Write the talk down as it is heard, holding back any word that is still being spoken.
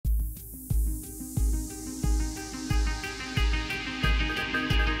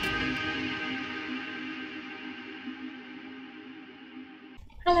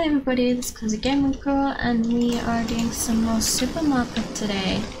Hi everybody, this is Cozy Gaming Girl and we are doing some more supermarket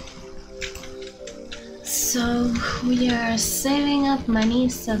today. So we are saving up money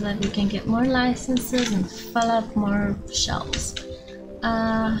so that we can get more licenses and fill up more shelves.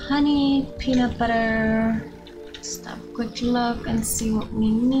 Honey, peanut butter, just have a quick look and see what we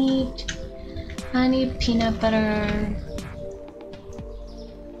need. Honey, peanut butter,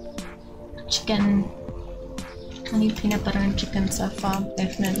 chicken. Honey, peanut butter and chicken so far,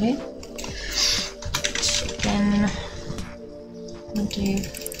 definitely. Chicken,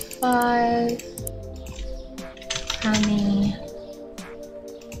 25. Honey,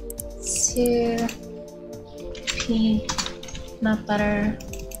 2. Peanut butter,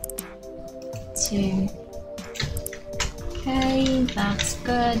 2. Okay, that's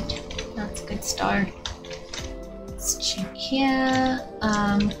good. That's a good start. Let's check here.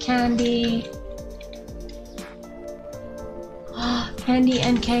 Candy. Candy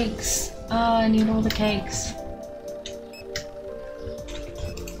and cakes. Oh, I need all the cakes.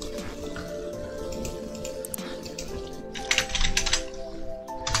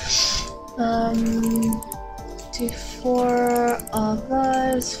 Do 4 of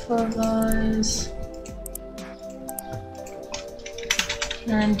those, 4 of those.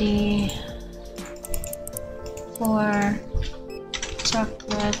 Candy. 4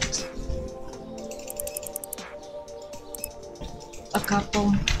 chocolate. A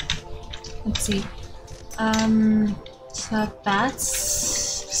couple. Let's see. So that's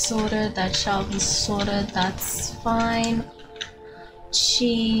sorted, that shelf is sorted, that's fine.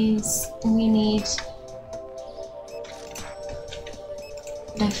 Cheese, we need,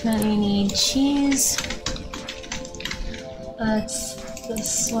 definitely need cheese. That's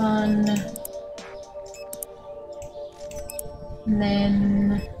this one. And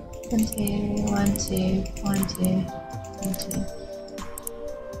then 1, 2, 1, 2, 1, 2, 1, 2.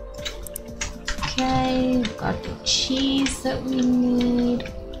 Okay, we've got the cheese that we need.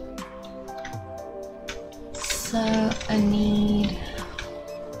 So I need,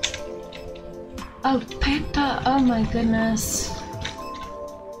 oh, paper, oh my goodness.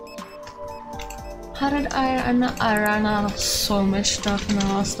 How did I ran out of so much stuff in the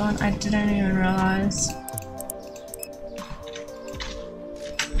last one, I didn't even realize.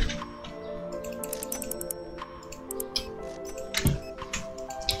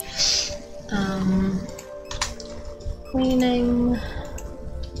 Cleaning,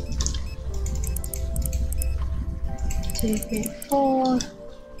 2, 3, 4.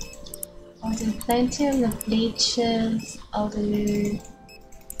 I'll do plenty of the bleaches. I'll do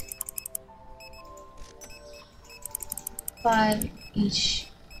 5 each.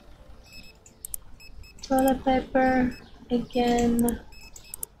 Toilet paper again.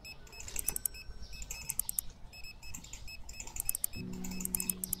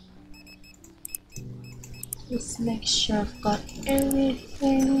 Just make sure I've got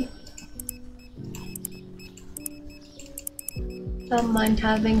everything. Don't mind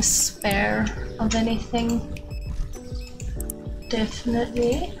having spare of anything.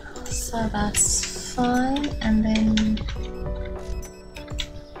 Definitely. So that's fine. And then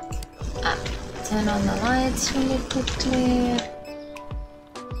turn on the lights really quickly.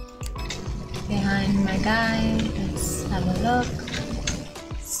 Behind my guy. Let's have a look.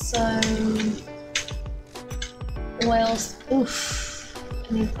 So oils, oof,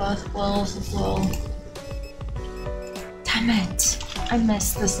 I need both oils as well. Damn it, I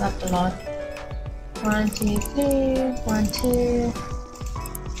messed this up a lot. 1, 2, 3, 1, 2.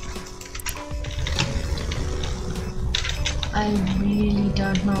 I really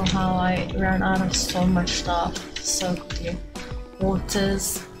don't know how I ran out of so much stuff so quickly.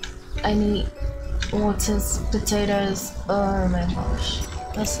 Waters, I need waters, potatoes, oh my gosh,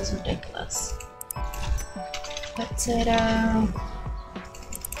 this is ridiculous. Potato,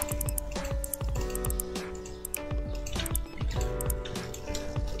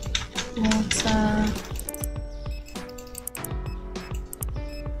 water,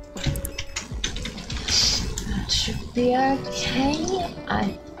 that should be okay,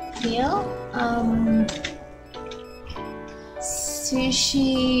 I feel.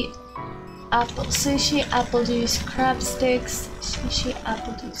 Sushi, apple juice, crab sticks, sushi,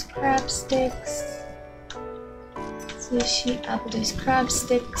 apple juice, crab sticks. Sushi, apple juice, crab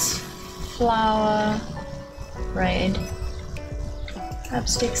sticks, flour, bread. Crab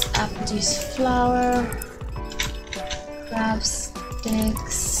sticks, apple juice, flour, crab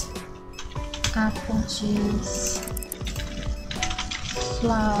sticks, apple juice,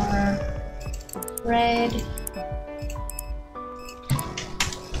 flour, bread.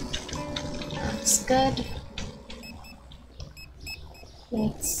 That's good.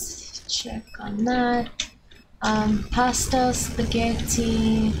 Let's check on that. Pasta,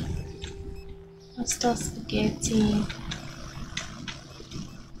 spaghetti. Pasta, spaghetti.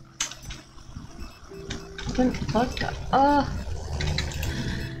 Vodka. Oh,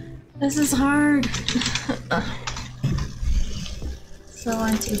 this is hard. So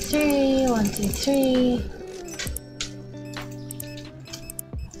 1, 2, 3, 1, 2, 3.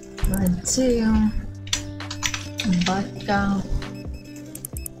 1, 2. Vodka.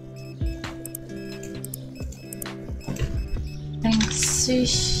 Thanks,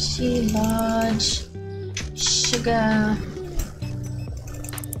 sushi, large, sugar.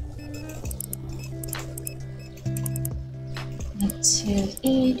 Two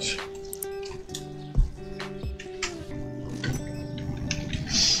each.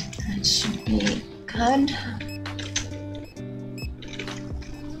 That should be good.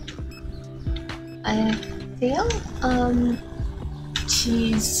 I feel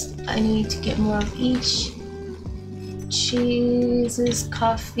cheese, I need to get more of each. Cheeses,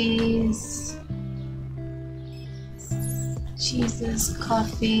 coffees,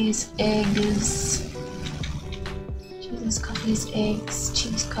 eggs. Cheeses, coffees, eggs,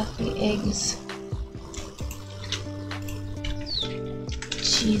 cheese, coffee, eggs.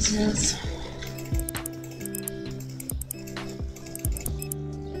 Cheeses.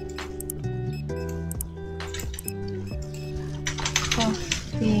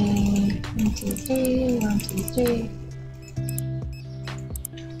 Coffee. 1, 2, 3, 1, 2, 3.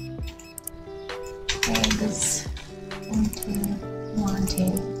 Eggs. 1, 2, 1, 2,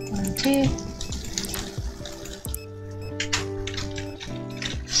 1, 2.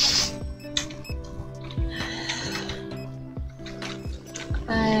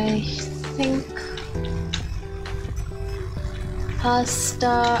 I think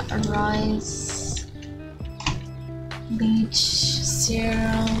pasta, rice, bleach,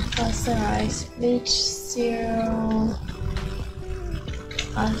 cereal, pasta, rice, bleach, cereal,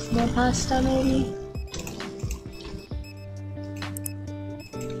 more pasta maybe.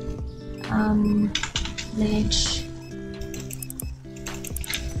 Bleach,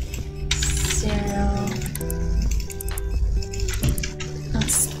 cereal.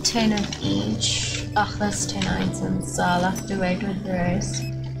 That's 10 of each. Oh, that's 10 items, so I'll have to wait with the rest.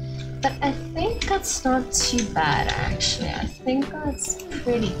 But I think that's not too bad actually. I think that's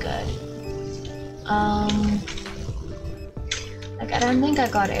pretty good. Like I don't think I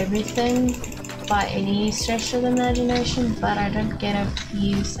got everything by any stretch of the imagination, but I did get a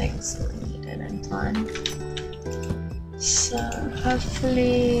few things that I needed in time. So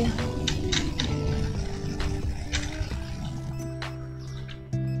hopefully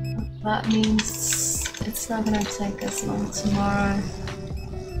that means it's not gonna take us long tomorrow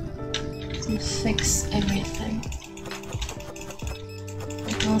to fix everything.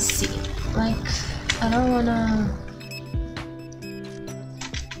 But we'll see. Like, I don't wanna...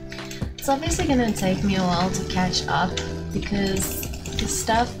 It's obviously gonna take me a while to catch up because the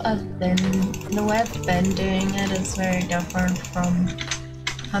stuff the way I've been doing it is very different from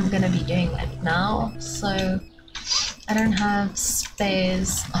how I'm gonna be doing it now. So I don't have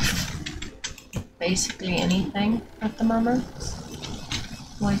space of basically anything at the moment,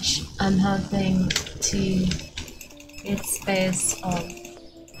 which I'm hoping to get space of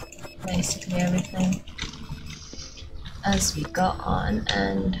basically everything as we go on,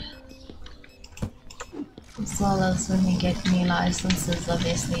 and as well as when we get new licenses,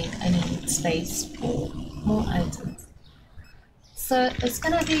 obviously I need space for more items. So it's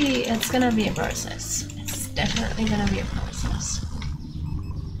gonna be a process. It's definitely gonna be a process.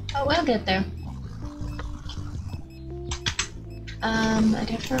 But we'll get there. I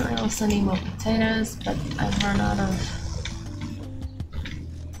definitely also need more potatoes, but I've run out of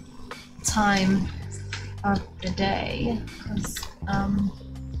time of the day because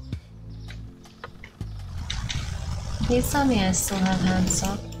please tell me I still have hands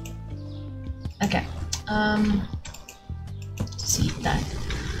up. Okay. See that.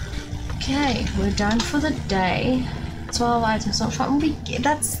 Okay, we're done for the day. 12 items not found.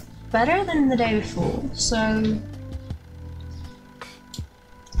 That's better than the day before, so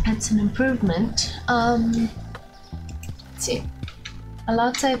it's an improvement. Let's see. A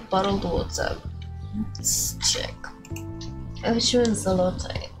latte, bottled water. Let's check. Which one's the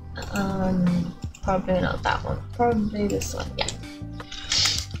latte? Probably not that one. Probably this one. Yeah.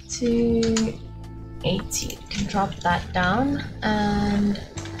 280. Can drop that down, and I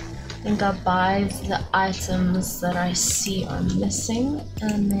think I'll buy the items that I see are missing,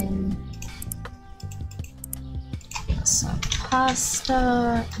 and then some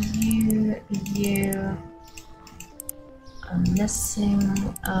pasta. I'm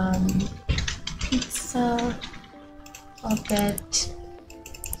missing pizza. I'll get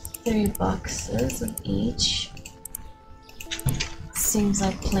 3 boxes of each. Seems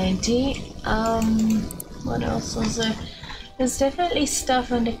like plenty. What else was there? There's definitely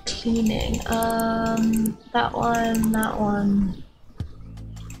stuff under cleaning. That one.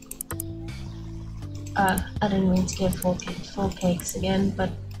 I didn't mean to get full cakes again,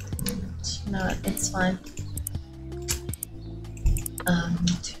 but no, it's fine.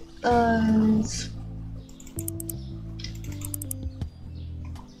 Those.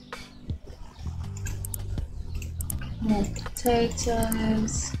 More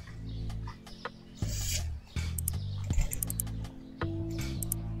potatoes.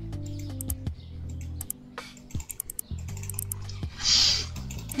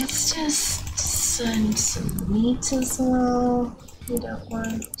 Let's just send some meat as well. We don't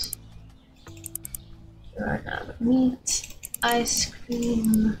want to run out of meat. Ice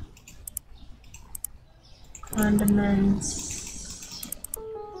cream. Condiments.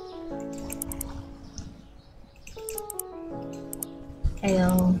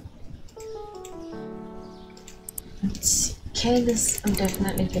 Ale. Let's see. Okay, this I'm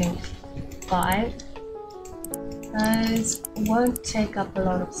definitely getting 5. Those won't take up a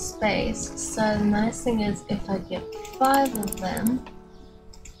lot of space, so the nice thing is if I get 5 of them,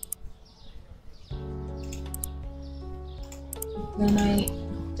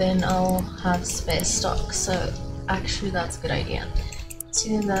 then I'll have spare stock. So actually that's a good idea.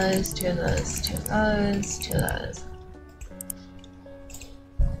 2 of those, 2 of those, 2 of those, 2 of those.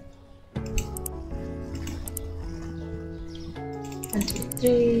 One, 2,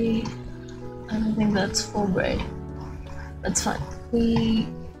 3. I don't think that's full bread. That's fine. We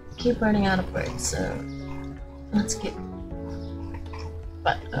keep running out of bread, so let's get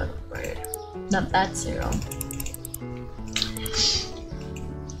butt out of bread. Not that cereal.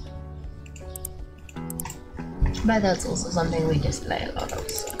 But that's also something we display a lot of,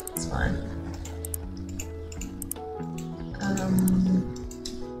 so it's fine.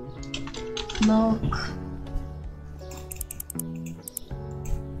 Milk,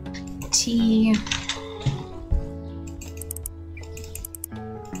 tea,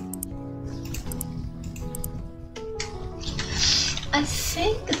 I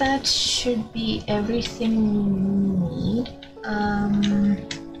think that should be everything we need.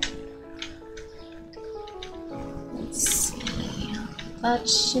 Let's see. That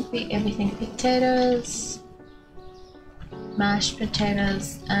should be everything. Potatoes, mashed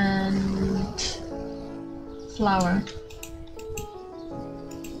potatoes, and flour.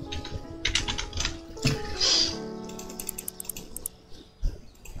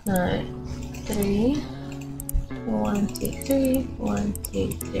 Alright, 3. 1, 2, 3, 1,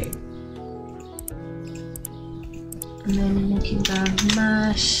 2, 3. And then we can go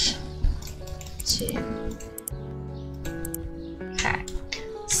mash 2. Okay.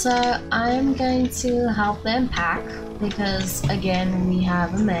 So I'm going to help them pack because again we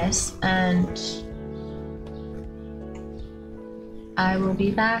have a mess, and I will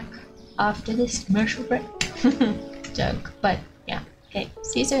be back after this commercial break. Joke, but yeah. Okay,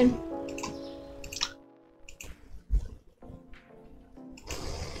 see you soon.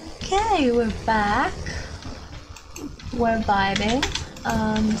 Okay, we're back. We're vibing.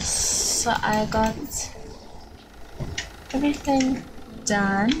 So I got everything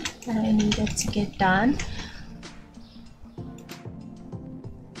done that I needed to get done.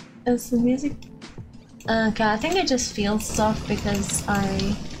 Is the music okay? I think it just feels soft because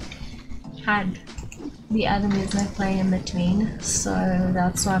I had the other music playing in between, so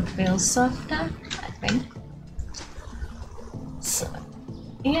that's why it feels softer, I think. So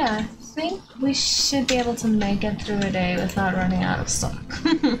yeah, I think we should be able to make it through a day without running out of stock.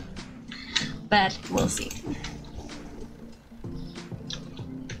 But we'll see.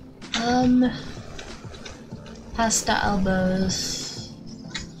 Pasta elbows.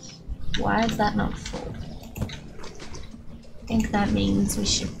 Why is that not full? I think that means we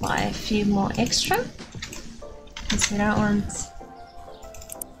should buy a few more extra, because we don't want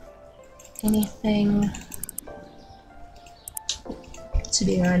anything to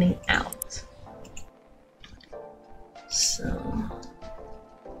be running out. So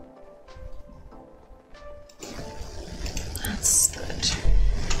that's good.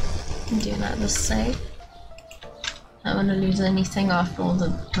 Do that the same. I don't want to lose anything after all the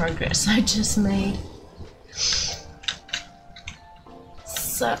progress I just made.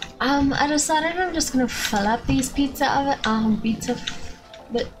 So I decided I'm just gonna fill up these these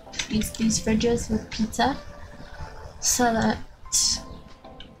fridges with pizza, so that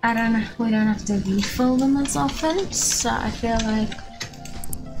we don't have to refill them as often, so I feel like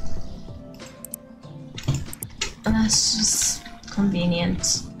that's just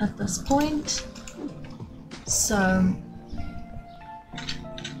convenient at this point. So,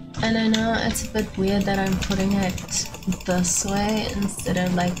 and I know it's a bit weird that I'm putting it this way instead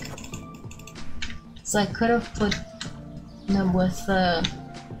of like, so I could have put them with the,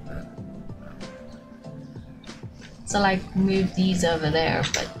 so like move these over there,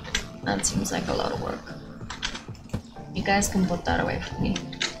 but that seems like a lot of work. You guys can put that away from me.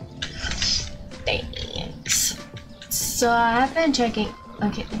 Thanks. So I have been checking.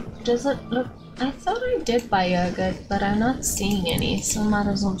 Okay, does it look? I thought I did buy yogurt, but I'm not seeing any, so I might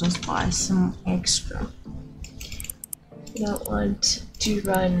as well just buy some extra. You don't want to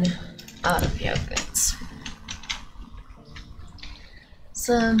run out of yogurts.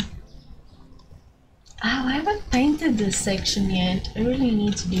 So, oh, I haven't painted this section yet. I really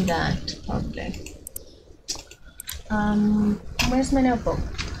need to do that, probably. Where's my notebook?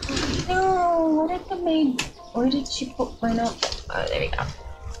 No, what did the maid? Where did she put my notebook? Oh, there we go.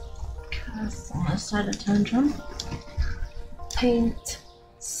 Cause almost had a tantrum. Paint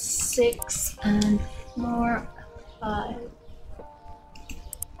 6 and floor 5.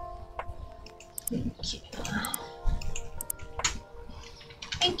 Thank you.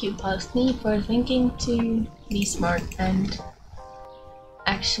 Thank you, Postney, for thinking to be smart and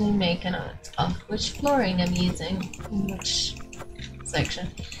actually make a note of which flooring I'm using in which section.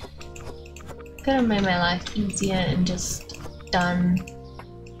 Could have made my life easier and just done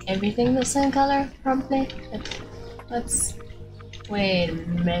everything the same color, probably. But let's wait a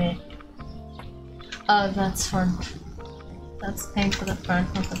minute. Oh, that's front. That's paint for the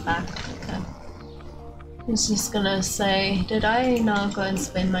front, not the back. Okay. I was just gonna say, did I not go and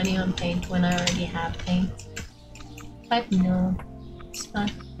spend money on paint when I already have paint? But no, it's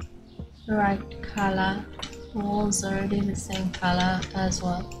not the right color. Walls are already the same color as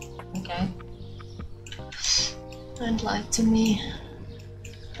well. Okay. Don't lie to me.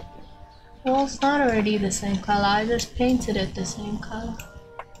 Wall's not already the same color, I just painted it the same color.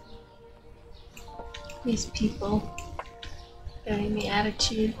 These people giving me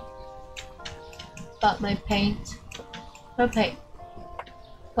attitude about my paint. No paint.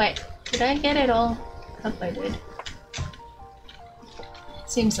 Wait, did I get it all? Hope I did.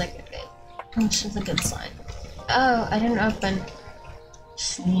 Seems like I did, which is a good sign. Oh, I didn't open.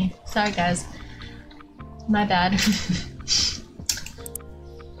 Sorry guys. My bad.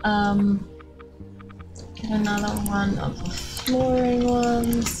 Get another one of the flooring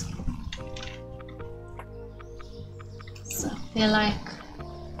ones. So I feel like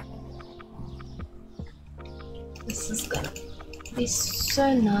this is gonna be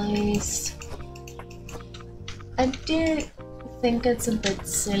so nice. I do think it's a bit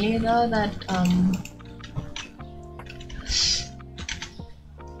silly though that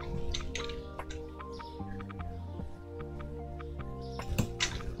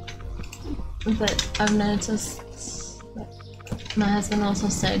but I've noticed, my husband also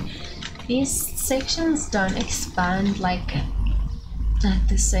said, these sections don't expand like at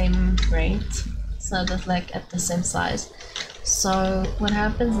the same rate, so that like at the same size. So what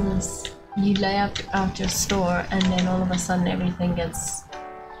happens is you lay out your store and then all of a sudden everything it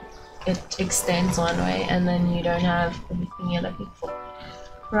extends one way and then you don't have everything you're looking for.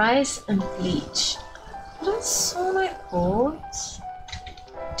 Rice and bleach. That's all I bought.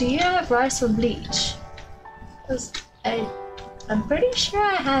 Do you have rice or bleach? Because I'm pretty sure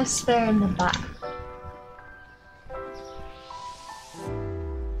I have spare in the back.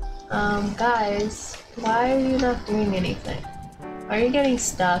 Guys, why are you not doing anything? Are you getting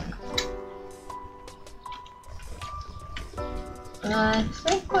stuck? I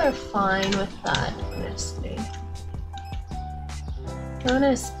think we're fine with that, honestly. I don't want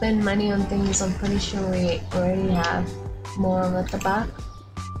to spend money on things I'm pretty sure we already have more of at the back.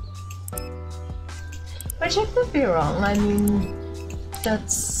 Which I could be wrong, I mean,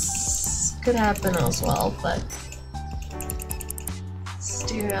 that's could happen as well, but let's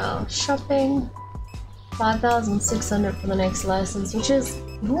do our shopping. 5,600 for the next license, which is,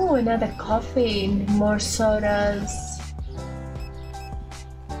 ooh, another coffee, more sodas.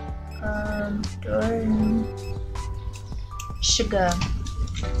 Sugar.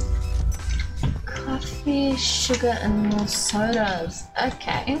 Coffee, sugar, and more sodas.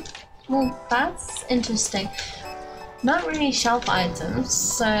 Okay. Well, that's interesting. Not really shelf items,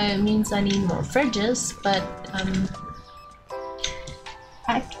 so it means I need more fridges, but that means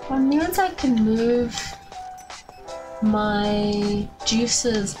I can move my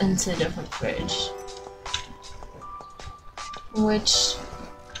juices into a different fridge, which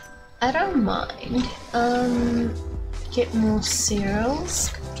I don't mind. Get more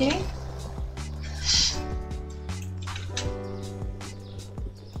cereals. Okay.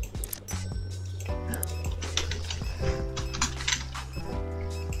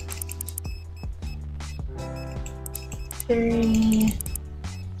 Three.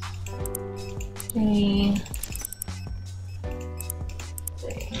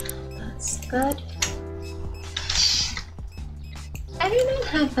 That's good. I do not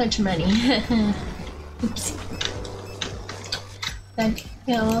have much money. Oops. But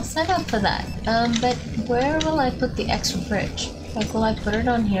yeah, we'll set up for that. But where will I put the extra fridge? Like, will I put it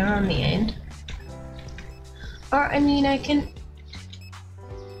on here on the end? Or, I mean, I can...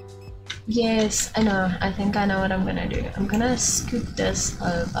 Yes, I know. I think I know what I'm gonna do. I'm gonna scoop this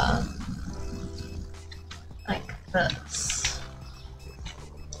over. Like this.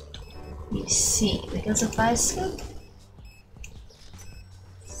 You see, because if I scoop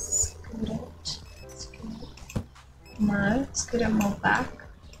it. No, scoot it more back.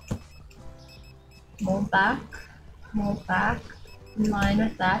 More back. More back. In line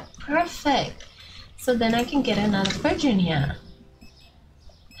with that. Perfect! So then I can get another fridge in here.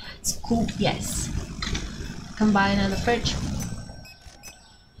 It's cool, yes. I can buy another fridge.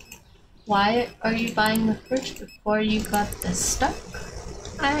 Why are you buying the fridge before you got this stuck?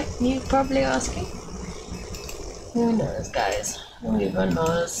 You're probably asking. Who knows, guys? Who even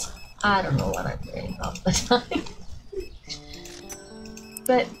knows? I don't know what I'm doing half the time.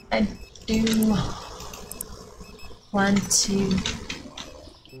 But I do want to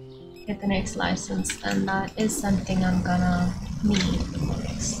get the next license, and that is something I'm gonna need for the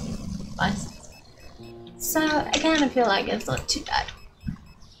next license. So I kind of feel like it's not too bad.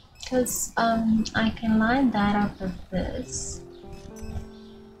 Because I can line that up with this.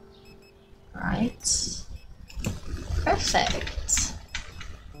 Right. Perfect.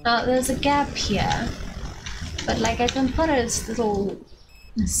 Now there's a gap here, but like I can put a little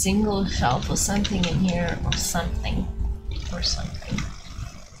single shelf or something in here or something.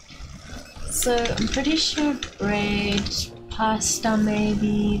 So I'm pretty sure bread, pasta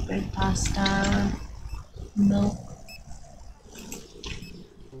maybe, bread, pasta, milk.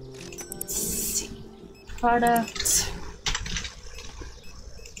 Let's see. Product.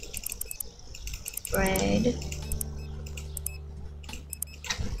 Bread.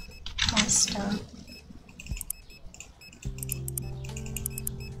 Pasta.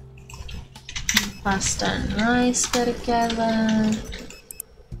 Pasta and rice go together.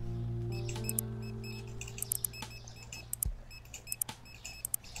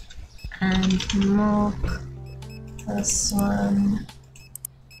 And milk. This one.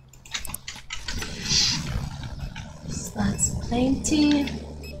 So that's plenty.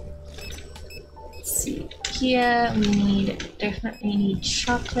 Let's see. Here we definitely need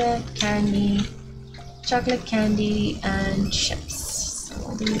chocolate candy, and chips. So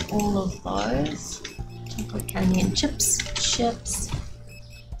we'll do all of those. Chocolate candy and chips.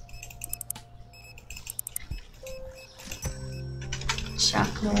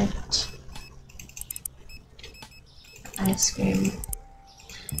 Chocolate. Ice cream.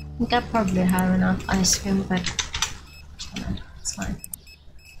 I think I probably have enough ice cream, but it's fine.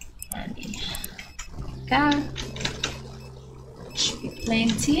 Candy. Go. Should be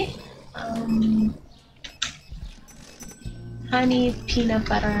plenty. Honey, peanut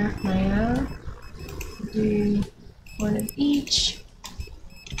butter, mayo. Do one of each.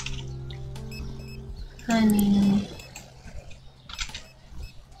 Honey,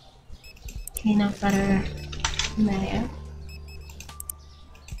 peanut butter, mayo.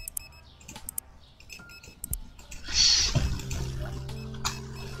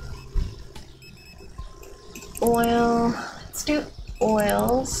 Oil. Let's do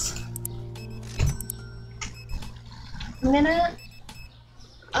oils. I'm gonna.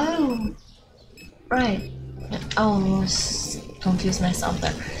 Oh, right. Oh, confused myself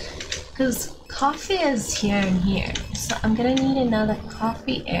there. Because coffee is here and here, so I'm gonna need another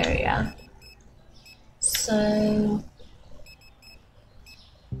coffee area. So,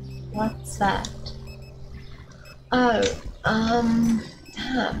 what's that? Oh,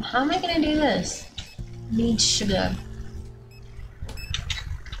 damn. How am I gonna do this? Need sugar.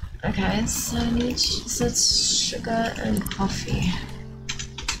 Okay, so I need it's sugar and coffee.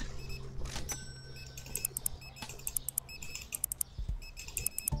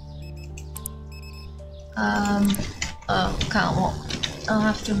 Oh, can't walk. I'll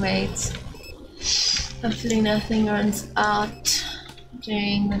have to wait. Hopefully nothing runs out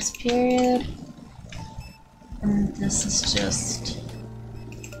during this period. And this is just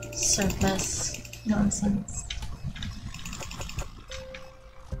surplus nonsense.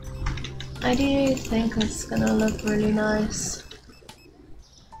 I do think it's gonna look really nice.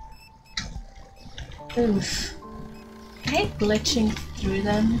 Oof. I hate glitching through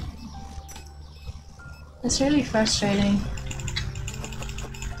them. It's really frustrating.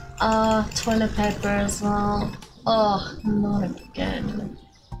 Toilet paper as well. Oh, not again.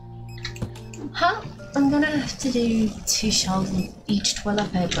 Huh? I'm gonna have to do 2 shelves of each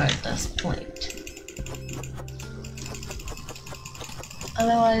toilet paper at this point.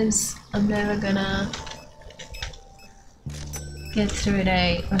 Otherwise, I'm never gonna get through a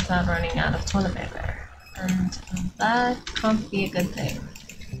day without running out of toilet paper. And that can't be a good thing.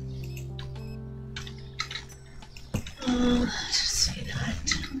 Just say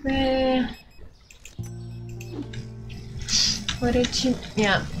that. Where? What did you?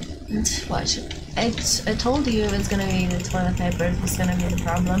 Yeah. Watch it. I told you it was gonna be the toilet paper was gonna be the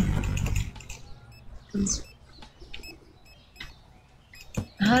problem.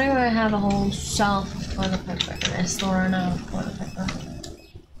 How do I have a whole shelf of toilet paper and I still run out of toilet paper?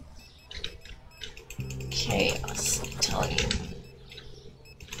 Chaos, I tell you.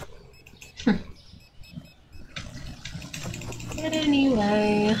 But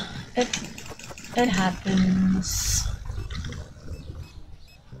anyway, it happens.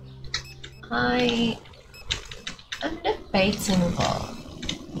 I'm debating though,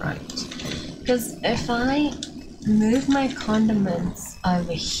 right? Because if I move my condiments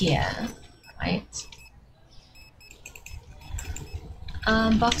over here, right?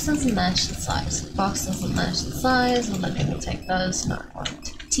 Box doesn't match the size. Box doesn't match the size. Well, let me take those. No, I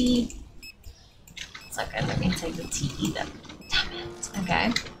want tea. It's okay. Let me take the tea either. Damn it.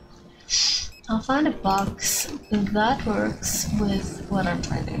 Okay. I'll find a box that works with what I'm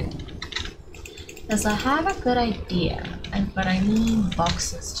trying to do. Because I have a good idea, but I need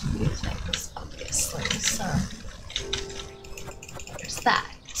boxes to do things, obviously. So there's that,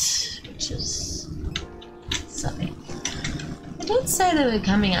 which is silly. I did say they were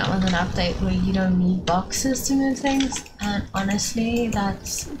coming out with an update where you don't need boxes to move things, and honestly, that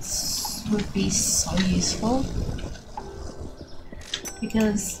would be so useful.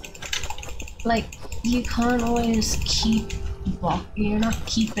 Because, like, you can't always keep you're not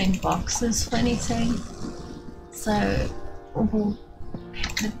keeping boxes for anything. So,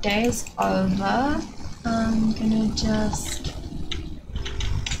 the day's over. I'm gonna just...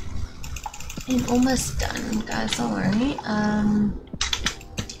 I'm almost done, guys, don't worry.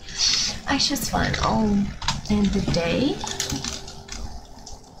 Actually, it's fine. I'll end the day.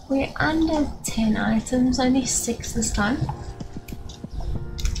 We're under 10 items, only 6 this time.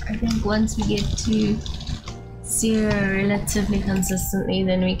 I think once we get to 0 relatively consistently,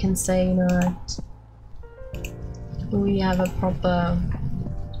 then we can say, you know what, we have a proper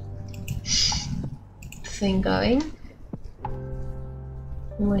thing going,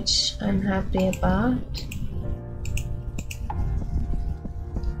 which I'm happy about.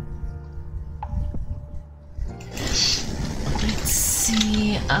 Let's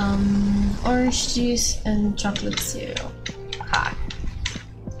see, orange juice and chocolate cereal. Hi.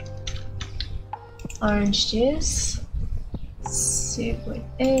 Orange juice,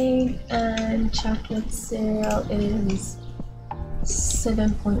 0.8, and chocolate cereal is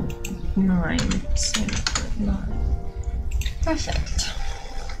 7.9. 7.9. Perfect.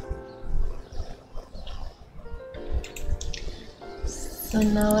 So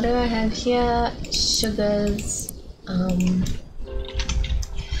now what do I have here? Sugars,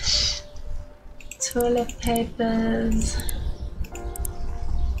 toilet papers,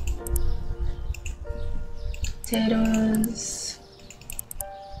 potatoes,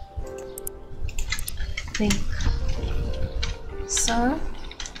 I think so.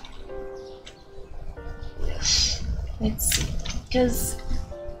 Let's see, because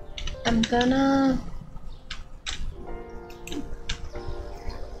I'm gonna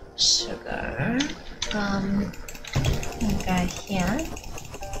sugar okay here.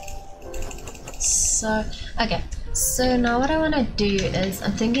 So okay, so now what I want to do is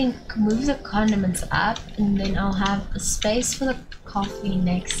I'm thinking move the condiments up and then I'll have a space for the coffee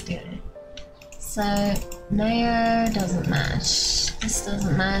next to it. So mayo doesn't match, this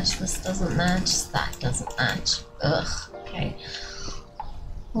doesn't match, this doesn't match, that doesn't match. Ugh, okay.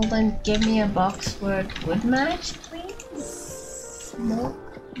 Well then give me a box where it would match, please. Milk.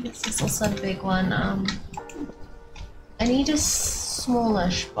 This is also a big one. I need a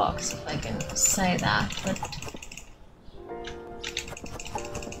smallish box if I can say that, but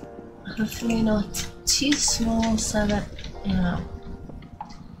hopefully not too small so that, you know,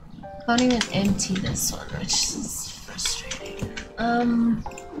 can't even empty this one, which is frustrating.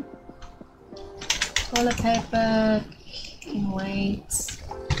 Toilet paper can wait.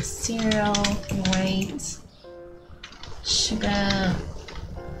 cereal can wait. Sugar.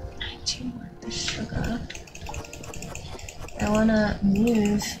 I do want the sugar. I wanna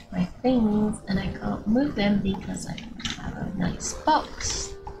move my things and I can't move them because I don't have a nice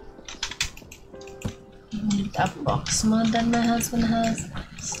box. I need a box mod that my husband has,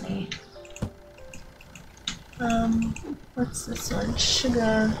 obviously. What's this one?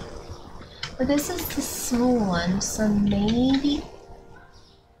 Sugar. But this is the small one, so maybe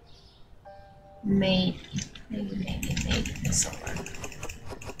this will work.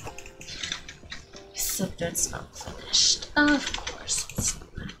 Except it's not finished. Of course it's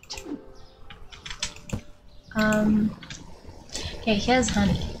not. Okay, here's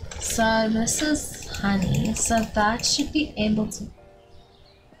honey. So this is honey, so that should be able to.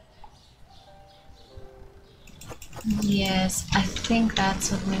 Yes, I think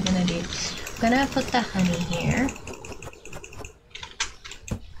that's what we're gonna do. I'm gonna put the honey here.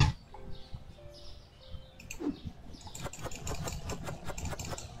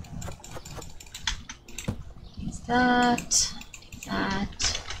 Use that.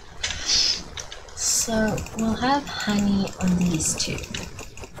 So we'll have honey on these two.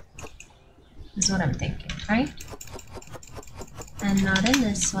 Is what I'm thinking, right? And not in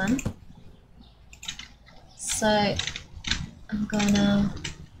this one. So I'm gonna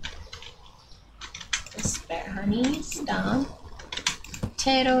spare honeys down,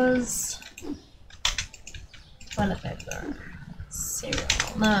 potatoes, toilet paper, cereal.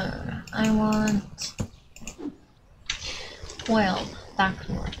 No, I want oil. That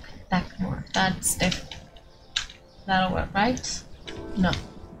can work. That can work. That's different. That'll work, right? No,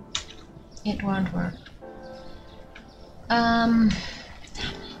 it won't work. Damn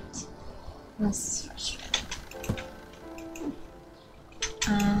it. This is frustrating.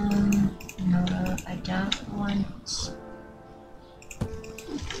 No, I don't want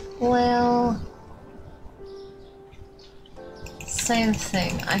oil. Same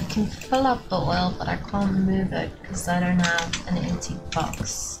thing. I can fill up the oil, but I can't move it because I don't have an empty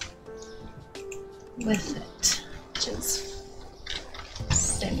box with it, which is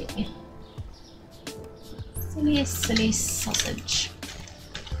silly. Silly sausage.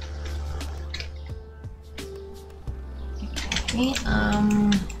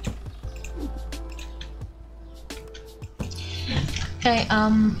 Okay,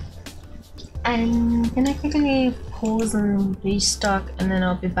 I'm gonna quickly pause and restock and then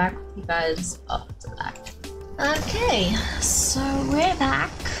I'll be back with you guys after that. Okay, so we're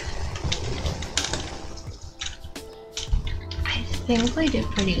back. I think we did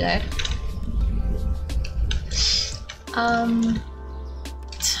pretty good.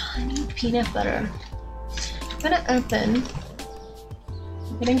 Tiny peanut butter. I'm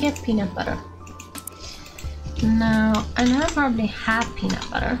gonna get peanut butter. Now, I know I probably have peanut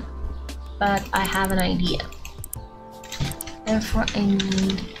butter, but I have an idea. Therefore, I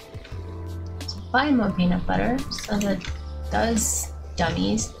need to buy more peanut butter so that those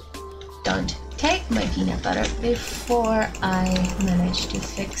dummies don't take my peanut butter before I manage to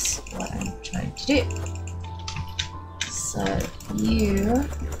fix what I'm trying to do. So you're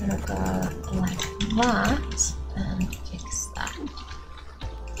gonna go like that and fix that.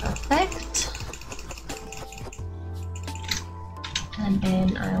 Perfect. And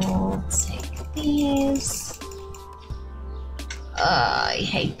then I will take these. I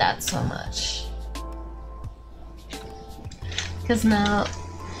hate that so much. Because now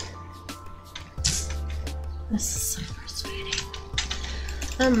this is so frustrating.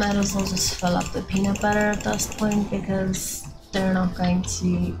 I might as well just fill up the peanut butter at this point because they're not going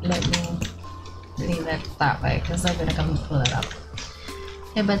to let me leave it that way because they're gonna come and pull it up.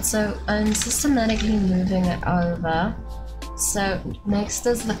 Okay, but so I'm systematically moving it over. So next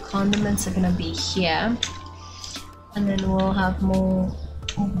is the condiments are gonna be here, and then we'll have more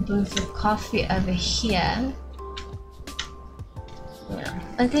booth of coffee over here. Yeah,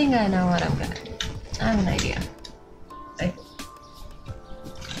 I think I know what I'm gonna do. I have an idea.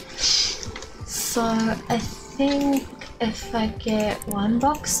 So I think if I get one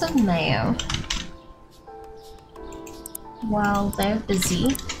box of mayo while they're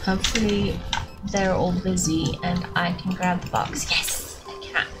busy, hopefully they're all busy and I can grab the box. Yes, I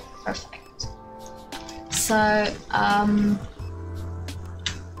can. Perfect. So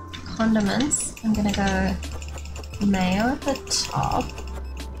condiments, I'm gonna go mayo at the top.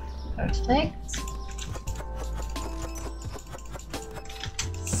 Perfect.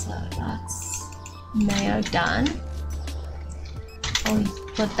 So that's mayo done. I'll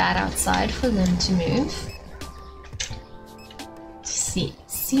put that outside for them to move.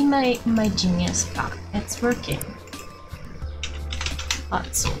 See my genius plan. It's working.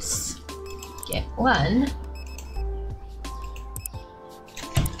 hot sauce. Get one.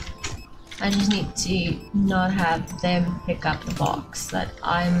 I just need to not have them pick up the box that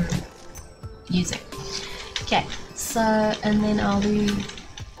I'm using. Okay, so, and then I'll do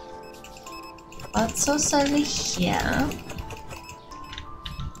hot sauce over here.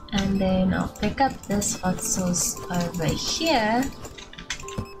 And then I'll pick up this hot sauce over here.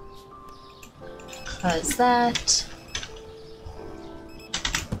 Close that.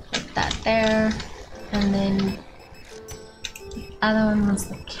 Put that there. And then the other one was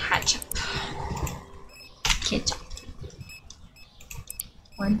the ketchup. Ketchup.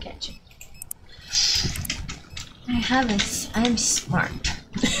 One ketchup. I have this. I'm smart.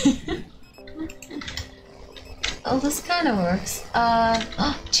 Oh, this kind of works.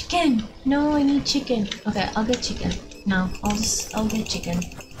 Oh, chicken! No, I need chicken. Okay, I'll get chicken. No, I'll get chicken.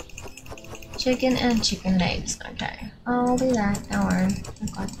 Chicken and chicken legs. Okay, I'll do that. Don't worry.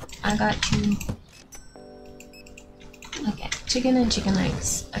 I got you. Okay, chicken and chicken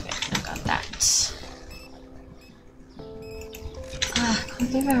legs. Okay, I got that. Ah, I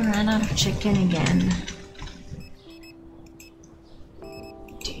can't believe I ran out of chicken again.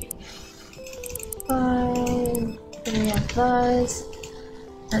 Three of those,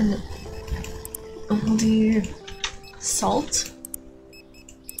 and we'll do salt.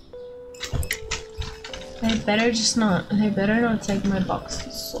 They better not take my box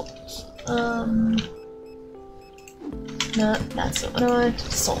of salt. No, that's not what I want.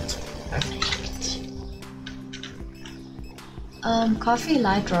 Salt. Perfect. Coffee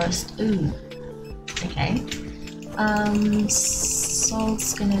light roast. Ooh. Okay.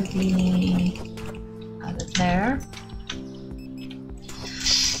 Salt's gonna be out of there.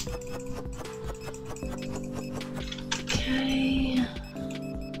 Okay.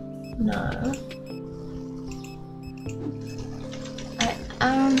 No.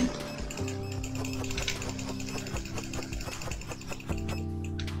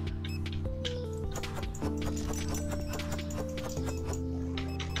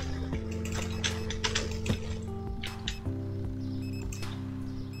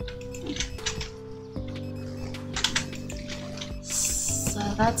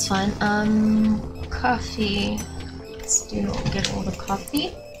 That's fine. Coffee. Let's get all the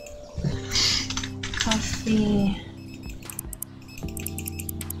coffee. Coffee.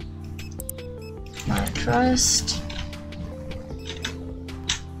 Light roast.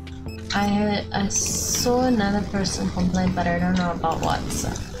 I saw another person complain, but I don't know about what, so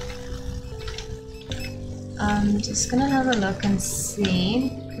I'm just gonna have a look and see,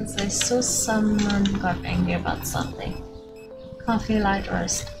 because I saw someone got angry about something. Coffee light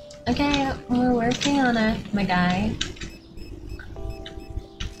roast. Okay, we're working on it, my guy.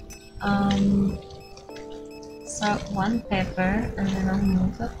 So one pepper, and then I'll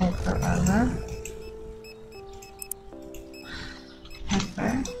move the pepper over.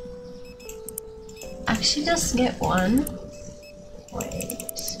 Pepper. Actually, just get one. Wait,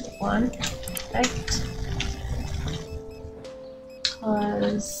 one. Perfect.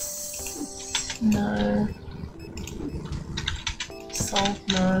 Cause no. Salt,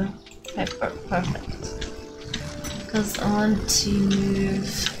 no. Pepper, perfect. Because I want to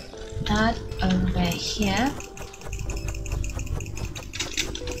move that over here.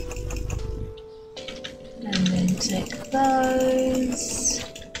 And then take those.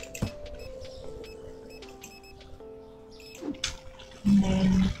 And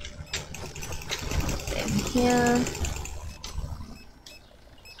then in here.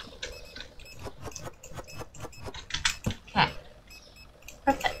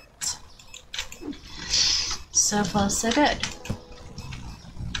 Perfect. So far, so good.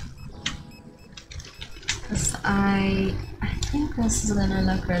 Because I think this is gonna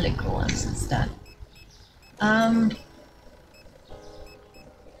look really cool once it's done.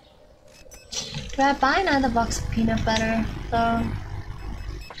 Do I buy another box of peanut butter though?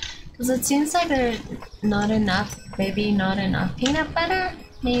 Because it seems like there's not enough, maybe not enough peanut butter,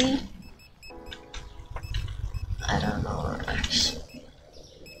 maybe? I don't know actually.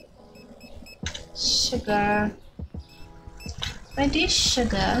 Sugar. I do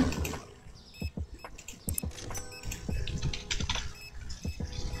sugar.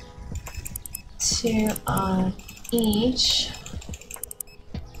 Two on each.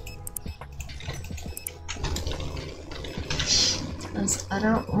 Because I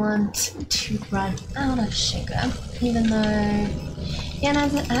don't want to run out of sugar, even though, yeah, no,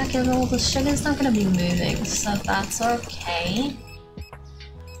 all the sugar's not going to be moving, so that's okay.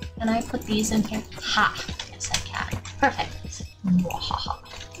 Can I put these in here? Ha! Yes, I can. Perfect. Mwahaha.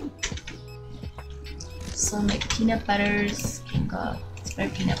 So my peanut butters can go Or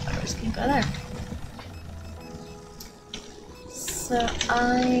peanut butters can go there. So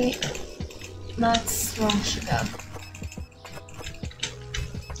that's wrong sugar.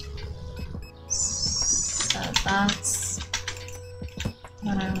 So that's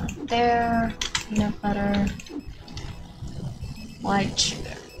what I want there. Peanut butter, white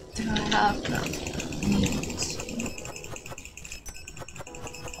sugar. Do I have no? Need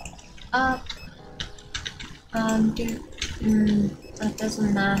up. That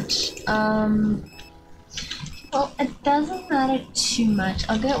doesn't match. Well, it doesn't matter too much.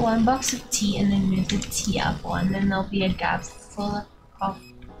 I'll get 1 box of tea and then move the tea up one. Then there'll be a gap full of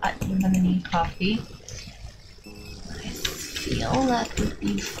coffee. I'm gonna need coffee. I feel that would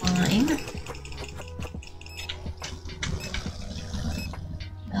be fine.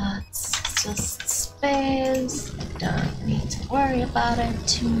 That's just space. I don't need to worry about it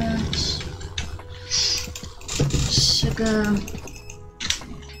too much. Sugar.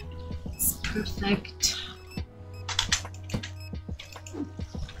 It's perfect.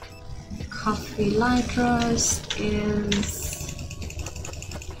 Coffee light roast is...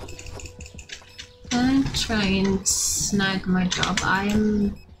 Don't try and snag my job.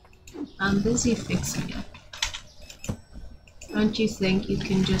 I'm busy fixing it. Don't you think you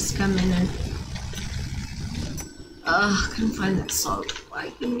can just come in and... I couldn't find the salt. Why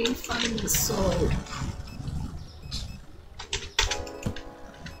couldn't you find the salt?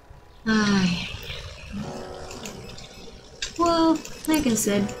 Ay. Well, like I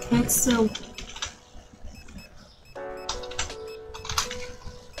said, it's so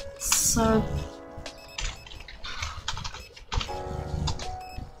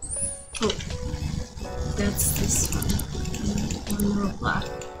oh, that's this one. One more black.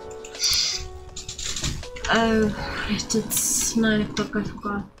 Oh, it's 9 o'clock, I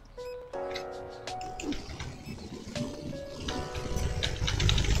forgot.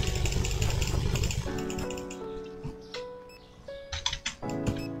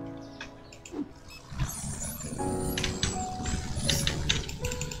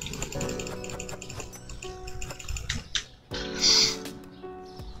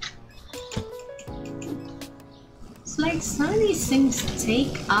 Like some of these things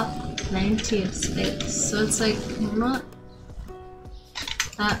take up plenty of space, so it's like not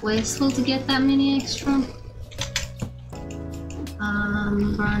that wasteful to get that many extra.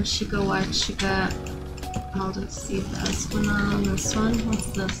 Brown sugar, white sugar. I'll just see if there's one on this one.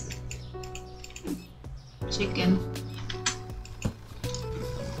 What's this? Chicken.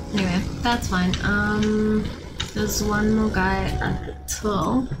 Anyway, that's fine. There's one more guy at the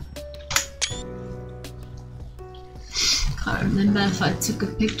till. Can't remember if I took a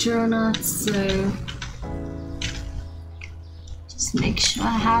picture or not, so just make sure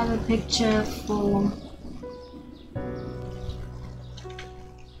I have a picture for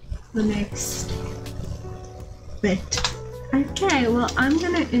the next bit. Okay, well I'm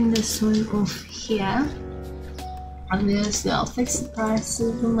gonna end this one off here. Obviously I'll fix the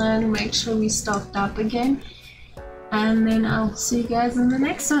prices and then make sure we stocked up again, and then I'll see you guys in the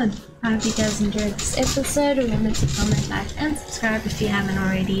next one. I hope you guys enjoyed this episode. Remember to comment, like, and subscribe if you haven't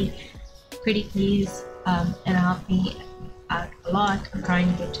already. Pretty please. It'll help me out a lot. I'm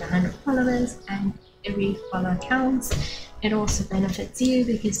trying to get to 100 followers, and every follow counts. It also benefits you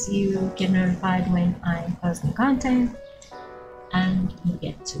because you get notified when I'm posting content and you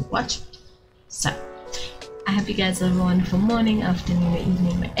get to watch it. So, I hope you guys have a wonderful morning, afternoon, or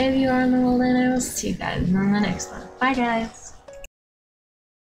evening, wherever you are in the world, and I will see you guys in the next one. Bye guys!